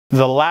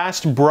The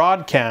Last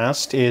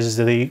Broadcast is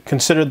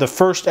considered the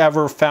first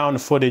ever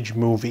found footage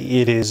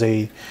movie. It is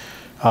a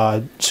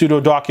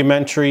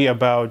pseudo-documentary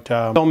about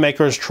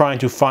filmmakers trying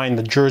to find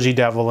the Jersey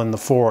Devil in the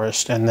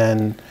forest, and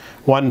then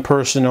one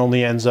person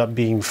only ends up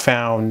being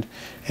found,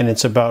 and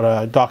it's about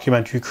a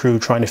documentary crew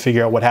trying to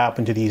figure out what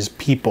happened to these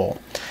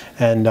people.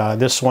 And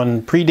this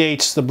one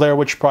predates the Blair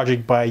Witch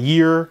Project by a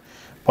year,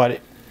 but you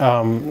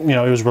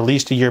know, it was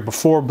released a year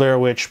before Blair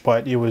Witch,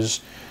 but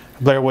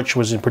Blair Witch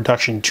was in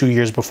production 2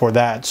 years before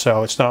that,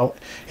 so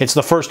it's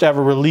the first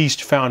ever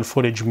released found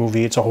footage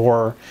movie. It's a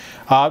horror.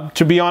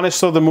 To be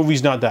honest though, the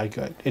movie's not that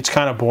good. It's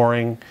kind of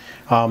boring.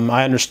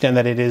 I understand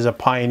that it is a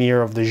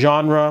pioneer of the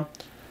genre.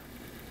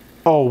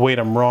 Oh wait,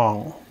 I'm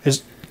wrong.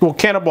 Well,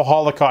 Cannibal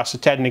Holocaust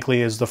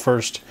technically is the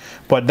first,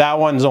 but that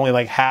one's only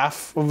like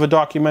half of a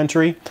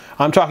documentary.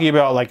 I'm talking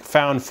about like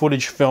found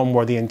footage film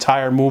where the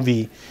entire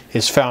movie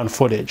is found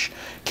footage.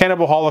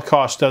 Cannibal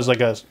Holocaust does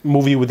like a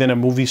movie within a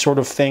movie sort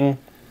of thing,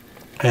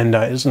 and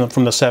isn't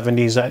from the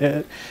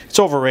 70s. It's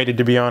overrated,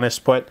 to be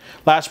honest, but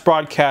Last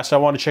Broadcast, I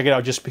want to check it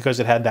out just because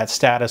it had that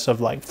status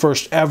of like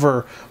first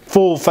ever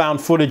full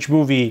found footage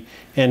movie,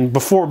 and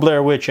before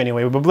Blair Witch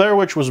anyway, but Blair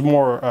Witch was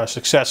more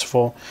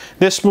successful.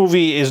 This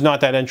movie is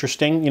not that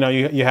interesting. You know,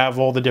 you have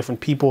all the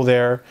different people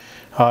there.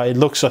 It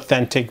looks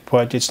authentic,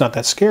 but it's not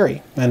that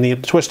scary, and the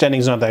twist ending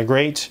is not that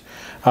great.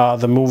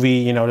 The movie,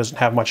 you know, doesn't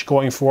have much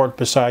going for it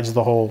besides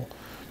the whole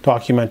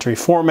documentary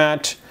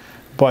format.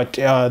 But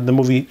the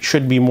movie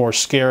should be more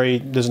scary.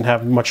 It doesn't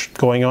have much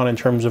going on in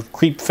terms of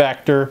creep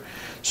factor.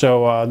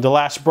 So The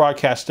Last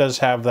Broadcast does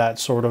have that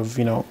sort of,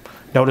 you know,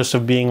 notice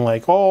of being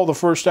like, oh, the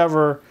first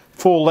ever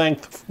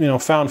full-length, you know,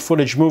 found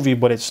footage movie,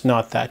 but it's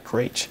not that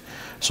great.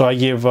 So I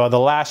give The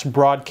Last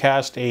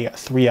Broadcast a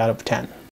 3 out of 10.